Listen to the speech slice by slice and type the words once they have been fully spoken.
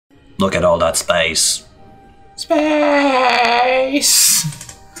Look at all that space. Space!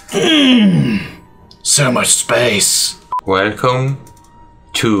 So much space. Welcome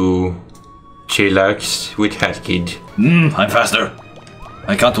to Chillax with Hat Kid. I'm faster.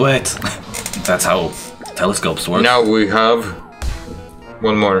 I can't wait. That's how telescopes work. Now we have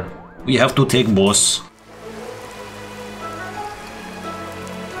one more. We have to take boss.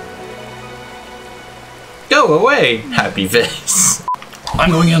 Go away, happy face. I'm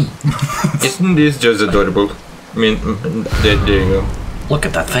going in. Isn't this just adorable? I mean, there you go. Look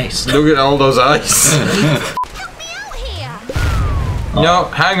at that face. Look at all those eyes. No,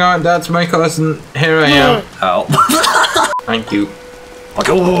 hang on, that's my cousin. Here I am. Ow. Thank you.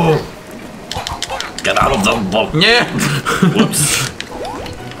 Oh. Get out of the boat. Yeah. Whoops.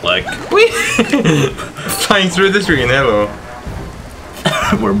 Like. Flying through the screen, hello.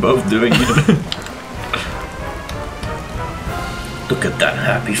 We're both doing it. Look at that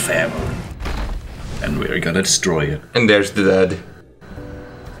happy family. And we're gonna destroy it. And there's the dad.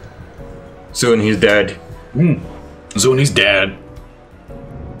 Soon he's dead. Soon he's dead.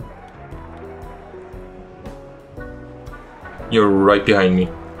 You're right behind me.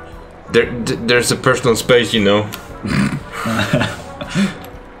 There's a personal space, you know.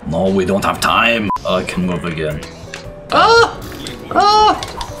 No, we don't have time. I can move again. Ah! Ah!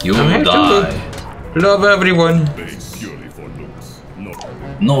 You will die. Love everyone.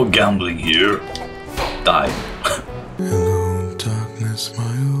 No gambling here. Die. Hello, darkness,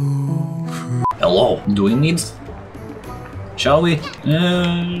 my old friend. Hello, do we need? Shall we?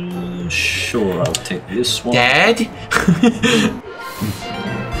 Sure, I'll take this one. Dad?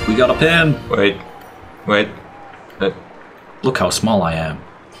 We got a pen. Wait. Look how small I am.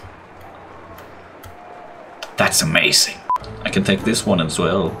 That's amazing. I can take this one as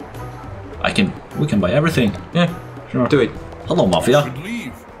well. We can buy everything. Yeah, Sure. do it. Hello, Mafia.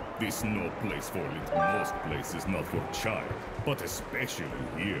 Leave. This no place for little. Most places not for child, but especially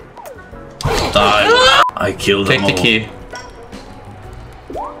here. Die. I killed them Take the all. key.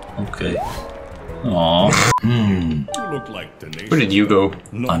 Okay. Aww. You look like tenacious. Where did you go?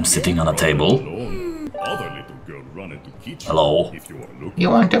 I'm sitting on a table. Alone. Other little girl run into kitchen. Hello. If you are looking.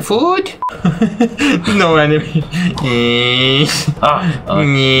 You want the food? No enemy.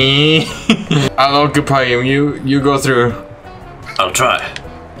 I'll occupy him. You go through. I'll try.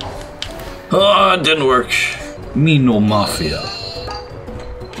 Oh, it didn't work. Me no Mafia.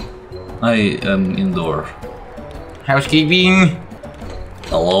 I am indoor. Housekeeping.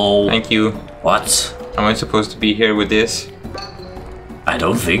 Hello. Thank you. What? Am I supposed to be here with this? I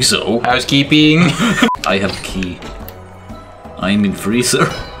don't think so. Housekeeping. I have key. I'm in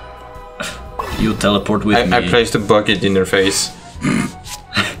freezer. You teleport with me. I placed a bucket in her face.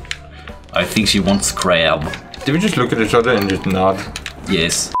 I think she wants crab. Did we just look at each other and just nod?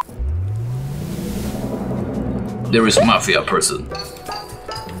 Yes. There is a Mafia person.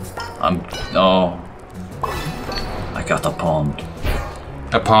 Oh. I got a pond.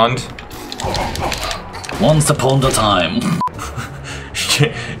 A pond? Once upon a time.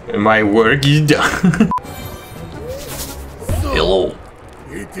 My work is done. Hello.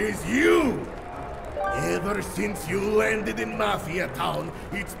 It is you! Ever since you landed in Mafia Town,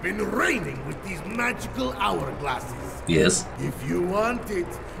 it's been raining with these magical hourglasses. Yes. If you want it,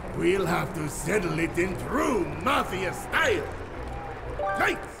 we'll have to settle it in true Mafia style.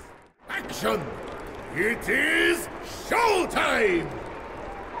 Lights! Action! It is showtime!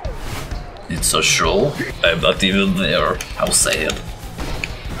 It's a show. I'm not even there. How sad.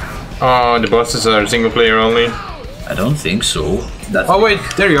 Oh, the bosses are single player only. I don't think so. That's Oh wait,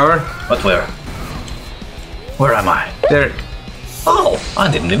 there you are. But where? Where am I? There. Oh, I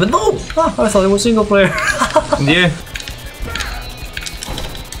didn't even know. Ah, I thought it was single player. Yeah.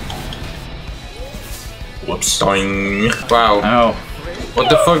 Whoops. Doing. Wow. Ow. What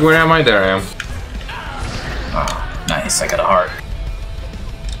the fuck? Where am I? There I am. Oh, nice. I got a heart.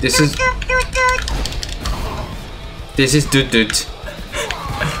 This is Doot Doot.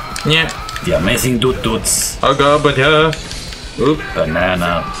 Yeah. The amazing Doot Doots. Oh god, but yeah. Oop.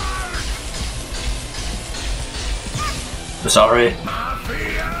 Banana. Sorry.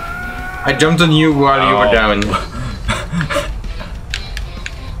 I jumped on you while you were down.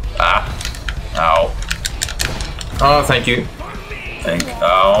 Ow. Oh, thank you.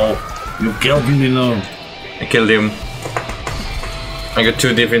 Ow. You killed me now. I killed him. I got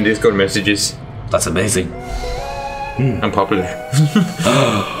 2 different Discord messages. That's amazing. I'm popular.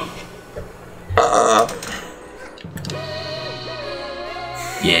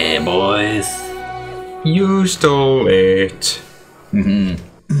 Yeah, boys. You stole it.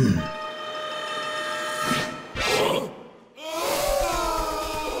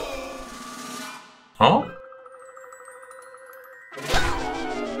 Huh?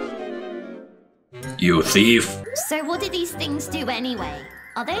 You thief. So what do these things do anyway?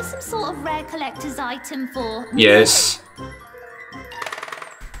 Are they some sort of rare collector's item for... Yes.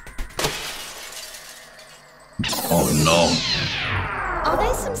 Oh no. Are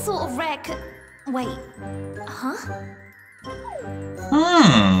they some sort of rare Wait. Huh?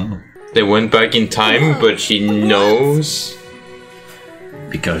 They went back in time, but she knows.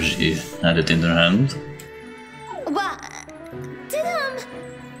 Because she had it in her hand. What? Did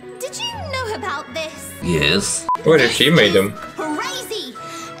you know about this? Yes. What if she made them? Crazy!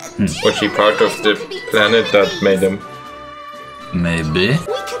 Was she part of the planet that made them? Maybe. We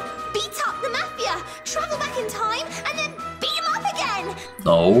could beat up the Mafia, travel back in time, and then beat them up again!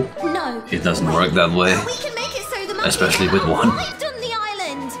 No. No. It doesn't work that way. We can make it so the Mafia Especially with one. arrived on the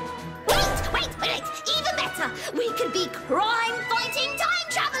island! Wait! Even better! We could be crime-fighting time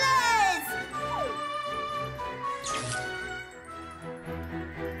travelers!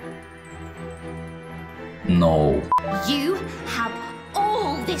 No. You have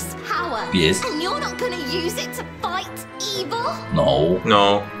all this power. Yes. And you're not gonna use it to fight evil? No.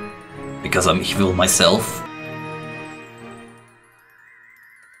 No. Because I'm evil myself.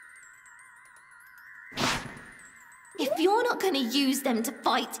 If you're not gonna use them to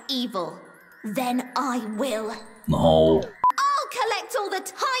fight evil, then I will. No. I'll collect all the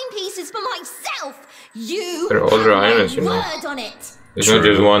timepieces for myself. You There are other have islands, my you know. word on it. It's not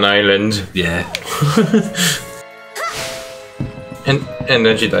just one island. Yeah. And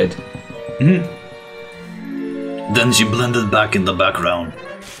then she died. Then she blended back in the background.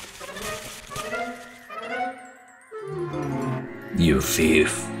 You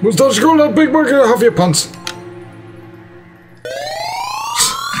thief. Mustache Cola, big burger, have your pants.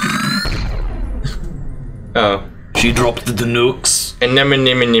 Oh. She dropped the nukes.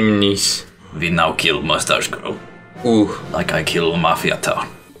 Anemones. We now kill Mustache Girl. Ooh, Like I kill Mafia Town.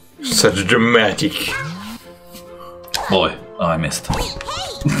 such dramatic. Boy, I missed.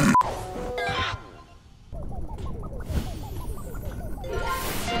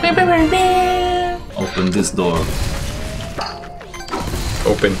 Open this door.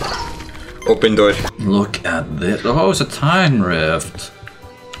 Open door. Look at this. Oh, it's a time rift.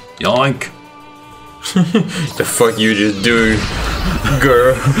 Yoink. The fuck you just do,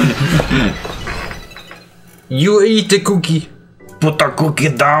 girl? You eat the cookie. Put the cookie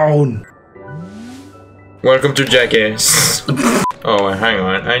down. Welcome to Jackass. Oh, hang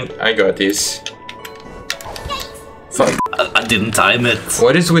on. I got this. Fuck. I didn't time it.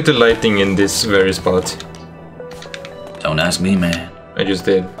 What is with the lighting in this very spot? Don't ask me, man. I just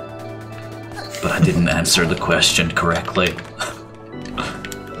did. But I didn't answer the question correctly.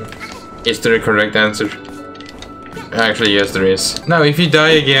 Is there a correct answer? Actually, yes, there is. Now, if you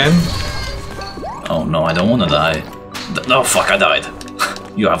die again... Oh no, I don't want to die. No, fuck, I died.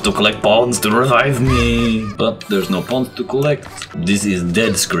 You have to collect pawns to revive me. But there's no pawns to collect. This is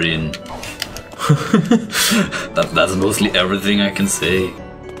dead screen. That's mostly everything I can say.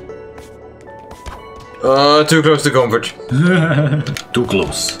 Too close to comfort. Too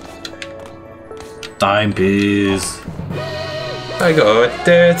close. Timepiece. I got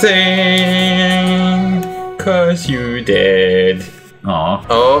the thing, 'cause you dead. Aw.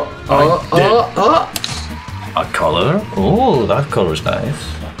 Oh. A color? Oh, that color's nice.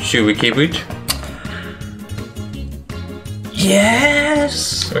 Should we keep it?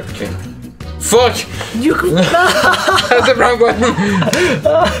 Yes! Okay. Fuck! You could That's the wrong button!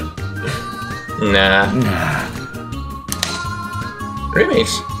 Nah.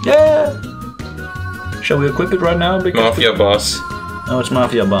 Remix. Yeah! Shall we equip it right now? Because Mafia boss. Oh, it's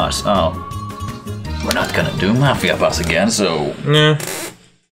Mafia Boss. Oh. We're not gonna do Mafia Boss again, so... Nah.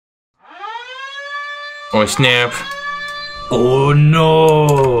 Oh snap. Oh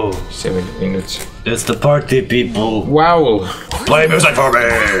no! 7 minutes. It's the party people. Wow! Play music for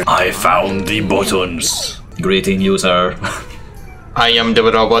me! I found the buttons. Greeting user. I am the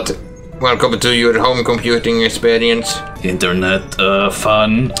robot. Welcome to your home computing experience. Internet,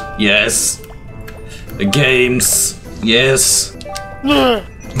 fun. Yes. Games. Yes.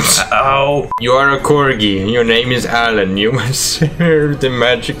 Ow. You are a corgi. Your name is Alan. You must serve the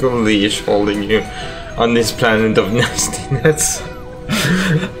magical leash holding you on this planet of nastiness.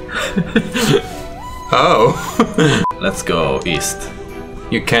 Oh. Let's go east.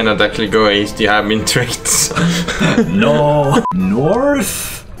 You cannot actually go east. You have been tricked. No.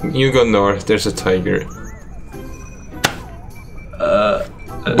 North? You go north. There's a tiger.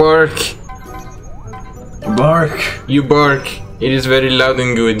 Bark. Bark. You bark. It is very loud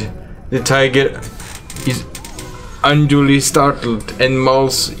and good. The tiger is unduly startled and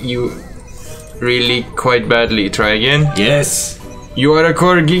mauls you really quite badly. Try again. Yes. You are a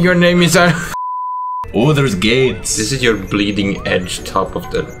corgi, your name is Alan. Oh, there's gates. This is your bleeding edge top of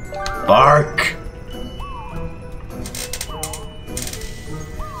the... Bark.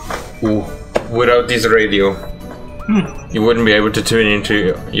 Ooh. Without this radio, you wouldn't be able to tune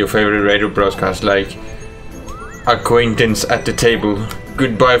into your favorite radio broadcast like Acquaintance at the Table,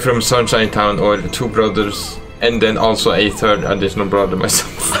 Goodbye from Sunshine Town, or The Two Brothers, and then also a third additional brother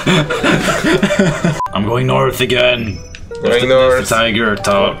myself. I'm going north again. Going north. Tiger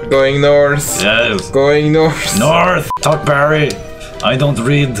talk. Going north. Yes. Going north. North. Talk Barry. I don't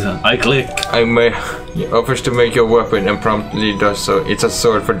read. I click. He offers to make you a weapon and promptly does so. It's a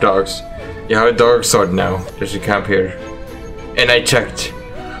sword for dogs. You have a dog sword now. There's a camp here. And I checked.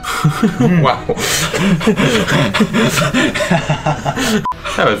 Wow.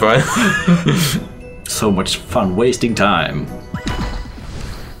 That was fun. So much fun wasting time.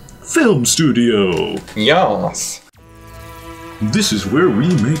 Film studio. Yes. This is where we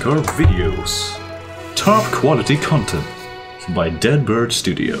make our videos. Top quality content by Deadbird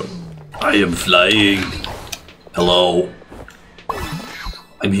Studio. I am flying. Hello.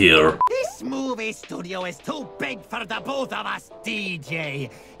 I'm here. This movie studio is too big for the both of us,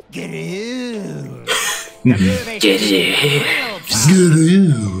 DJ. Groove.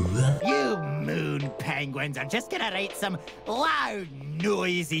 You moon penguins are just gonna rate some loud,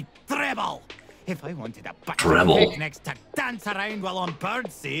 noisy treble. If I wanted a Treble. picnics to dance around while on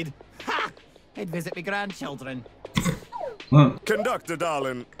birdseed, ha! I'd visit my grandchildren. Conductor,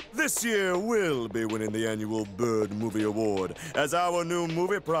 darling, this year we'll be winning the annual Bird Movie Award, as our new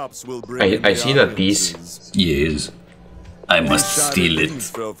movie props will bring. I see that these. Yes. I must These steal shiny it. things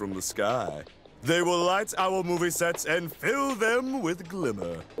fell from the sky. They will light our movie sets and fill them with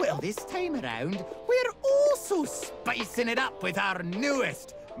glimmer. Well, this time around, we're also spicing it up with our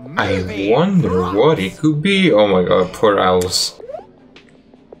newest movie I wonder props. what it could be. Oh my god, poor owls.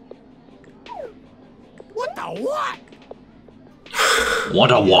 What the what?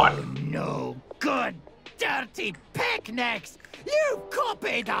 What a what? No good, dirty picnics! You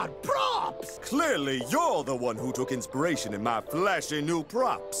copied our props! Clearly, you're the one who took inspiration in my flashy new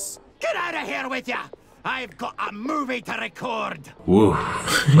props. Get out of here with ya! I've got a movie to record! Woo.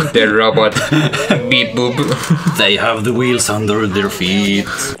 The robot. Beep boop. They have the wheels under their feet.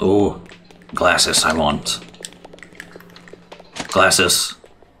 Oh, glasses I want. Glasses.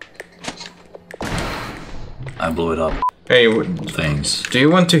 I blew it up. Hey, Things. do you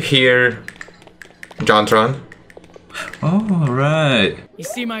want to hear JonTron? Oh, right. You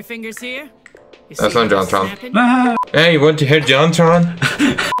see my fingers here? You That's see not how they're JonTron. snapping? Ah. Hey, you want to hear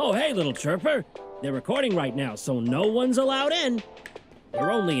JonTron? Oh, hey, little chirper. They're recording right now, so no one's allowed in.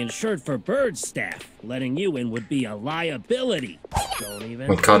 They're only insured for bird staff. Letting you in would be a liability. Don't even.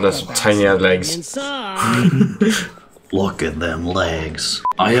 Oh my god, that's think about tiny ass stepping legs. Inside. Look at them legs.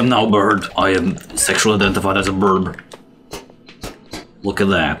 I am now bird. I am sexually identified as a bird. Look at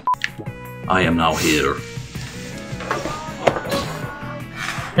that. I am now here.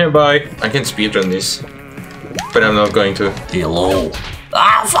 Hey, bye. I can speedrun this. But I'm not going to. Hello.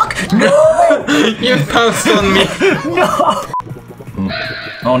 Ah, fuck! No! You pounced on me!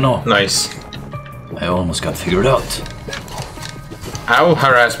 Oh no. Nice. I almost got figured out. Owl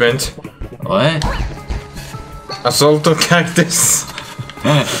harassment. What? Assault on cactus.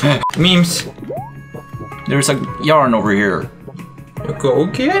 Memes. There's a yarn over here. Go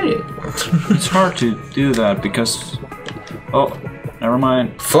get it. It's hard to do that because... Oh, never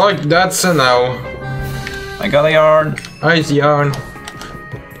mind. Fuck, that's an owl. I got a yarn. Ice yarn.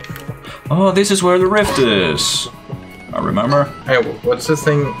 Oh, this is where the rift is. I remember. Hey, what's the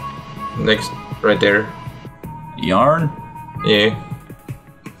thing next, right there? Yarn? Yeah.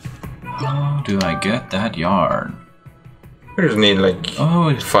 How do I get that yarn? We just need like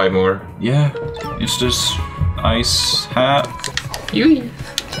Oh, 5 more. yeah. It's this ice hat. Yui.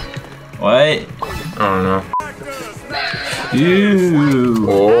 What? I don't know. Ew.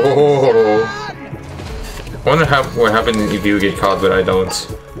 Oh. Wonder what happened if you get caught, but I don't.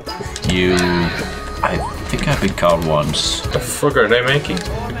 You... I think I've been caught once. The fuck are they making?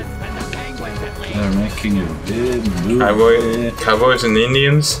 They're making a big movie. Cowboys and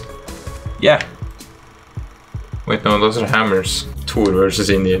Indians? Yeah. Wait, no, those are hammers. Tour versus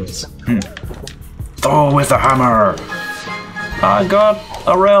Indians. Oh, with the hammer. I got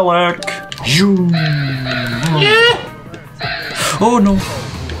a relic. Yeah. Oh no.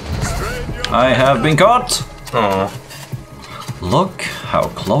 I have been caught. Oh. Look how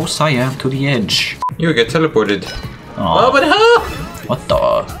close I am to the edge. You get teleported. Aw. Oh, but huh? What the?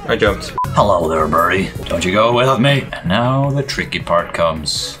 I jumped. Hello there, birdie. Don't you go with me? And now the tricky part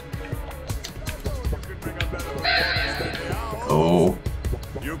comes. Oh.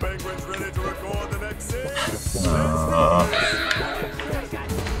 You penguins ready to record the next scene?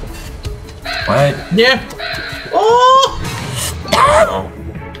 What? Yeah. Oh!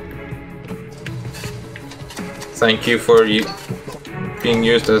 Thank you for being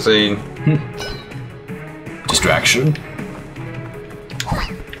used as a distraction.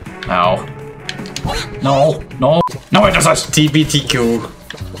 Ow. No, no, no, it doesn't. TBTQ.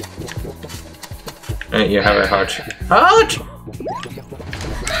 You have a heart. Heart!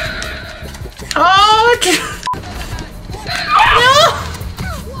 Heart!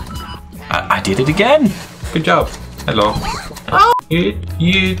 I did it again. Good job. Hello. Oh.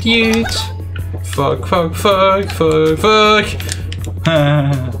 Yeet. Fuck.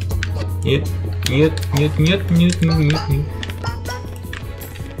 Yeet.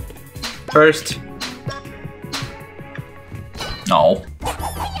 First. No.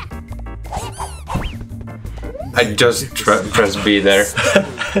 I just press B there.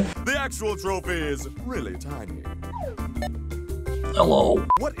 The actual trophy is really tiny. Hello.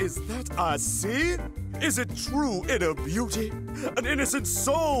 What is that I see? Is it true inner beauty? An innocent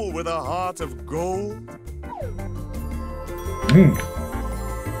soul with a heart of gold?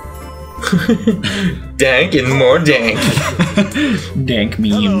 Dank and more dank. Dank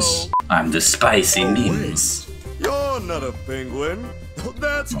memes. Hello. I'm the spicy memes. You're not a penguin.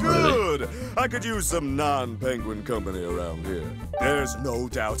 That's Not really. good. I could use some non-penguin company around here. There's no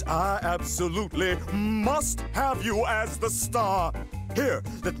doubt I absolutely must have you as the star. Here,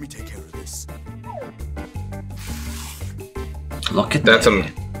 let me take care of this. Look at That's that.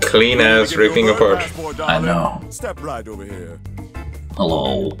 some clean ass ripping apart. I know. Step right over here.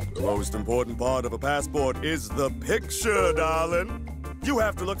 Hello. The most important part of a passport is the picture, darling. You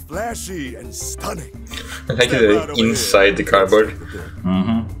have to look flashy and stunning. I like it inside the cardboard.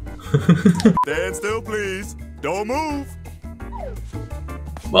 Mm-hmm. Stand still, please. Don't move.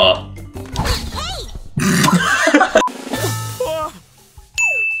 Well,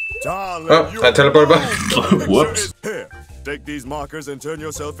 Darling, Oh, you're I teleport back. the Whoops. picture is here. Take these markers and turn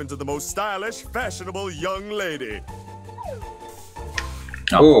yourself into the most stylish, fashionable young lady.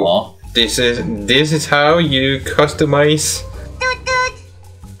 Oh, this is how you customize.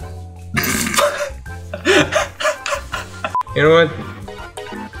 You know what?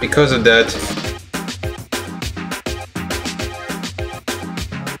 Because of that,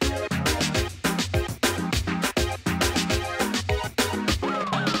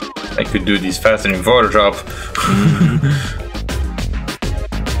 I could do this faster in Photoshop.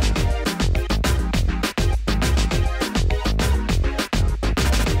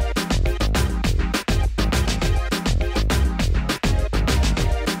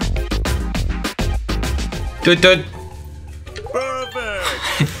 Toot.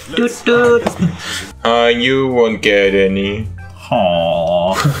 Perfect. You won't get any.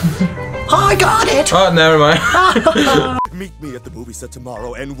 aww. I got it. Oh, never mind. Meet me at the movie set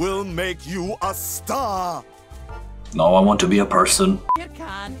tomorrow and we'll make you a star. No, I want to be a person. You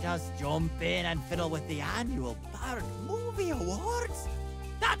can't just jump in and fiddle with the annual Bird Movie Awards.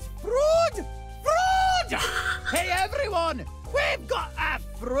 That's fraud! Fraud! Hey everyone, we've got a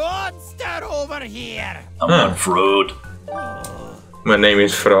fraudster over here. I'm not fraud. My name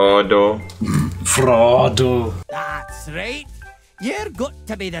is Frodo. Frodo. That's right. You're got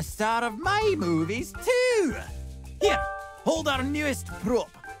to be the star of my movies too. Here, hold our newest prop.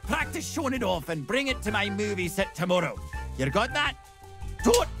 Practice showing it off and bring it to my movie set tomorrow. You got that?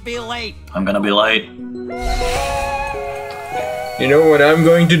 Don't be late. I'm gonna be late. You know what I'm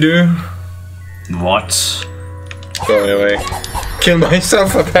going to do? What? Go away. Kill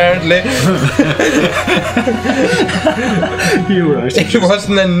myself, apparently. You right. It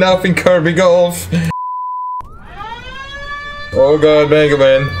wasn't enough in Kirby Golf. Oh god, Mega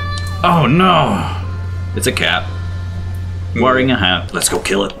Man. Oh no! It's a cat. Wearing a hat. Let's go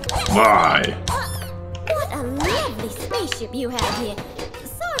kill it. Why? What a lovely spaceship you have here.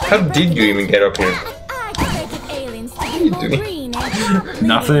 Sorry, How did you even get up here? I expected aliens to be you more doing? green and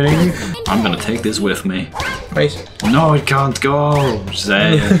Nothing. I'm gonna take this with me. Nice. No, it can't go.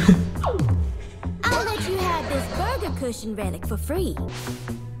 Say it. I'll let you have this burger cushion relic for free.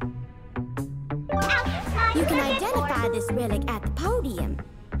 You can identify this relic at the podium.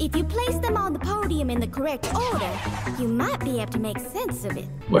 If you place them on the podium in the correct order, you might be able to make sense of it.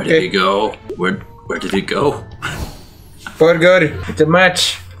 Where did he go? Where did he go? Burger, it's a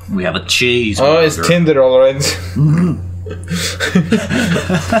match. We have a cheese. Oh, it's burger. Tinder alright.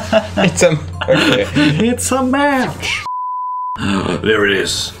 It's a... Okay. It's a match. There it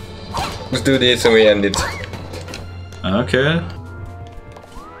is. Let's do this and we end it. Okay.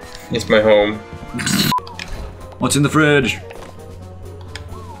 It's my home. What's in the fridge?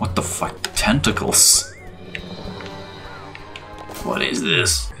 the fuck? Tentacles? What is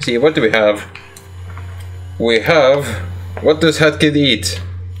this? See, what do we have? We have... What does Hat Kid eat?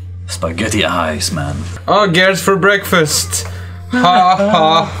 Spaghetti eyes, man. Oh, Gears for breakfast! Ha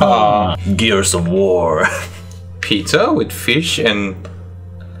ha ha! Gears of War. Pizza with fish and...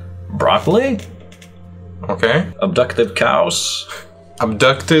 Broccoli? Okay. Abducted cows?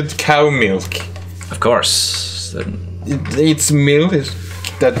 Abducted cow milk. Of course. It's milk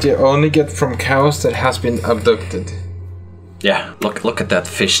that you only get from cows that has been abducted. Yeah, look at that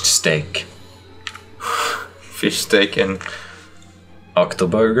fish steak. Fish steak and...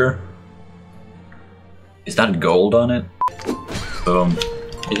 Octoburger? Is that gold on it? Boom.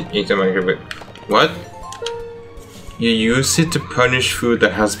 Eat a microbit. What? You use it to punish food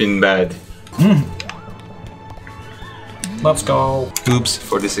that has been bad. Let's go. Oops,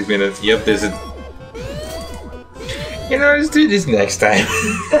 46 minutes. Yep, this is... You know, let's do this next time.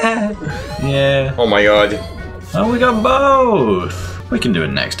 Yeah. Oh my god. Oh, we got both. We can do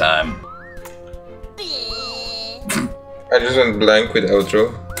it next time. I just went blank with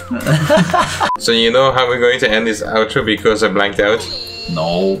outro. So you know how we're going to end this outro because I blanked out?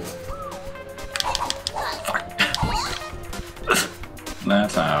 No. Fuck.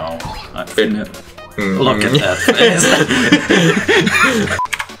 That's how I feel it. Look at that face.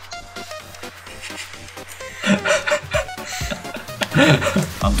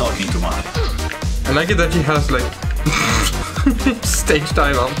 I'm talking to my... I like it that he has like stage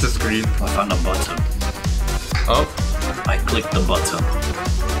time off the screen. I found a button. Oh. I clicked the button.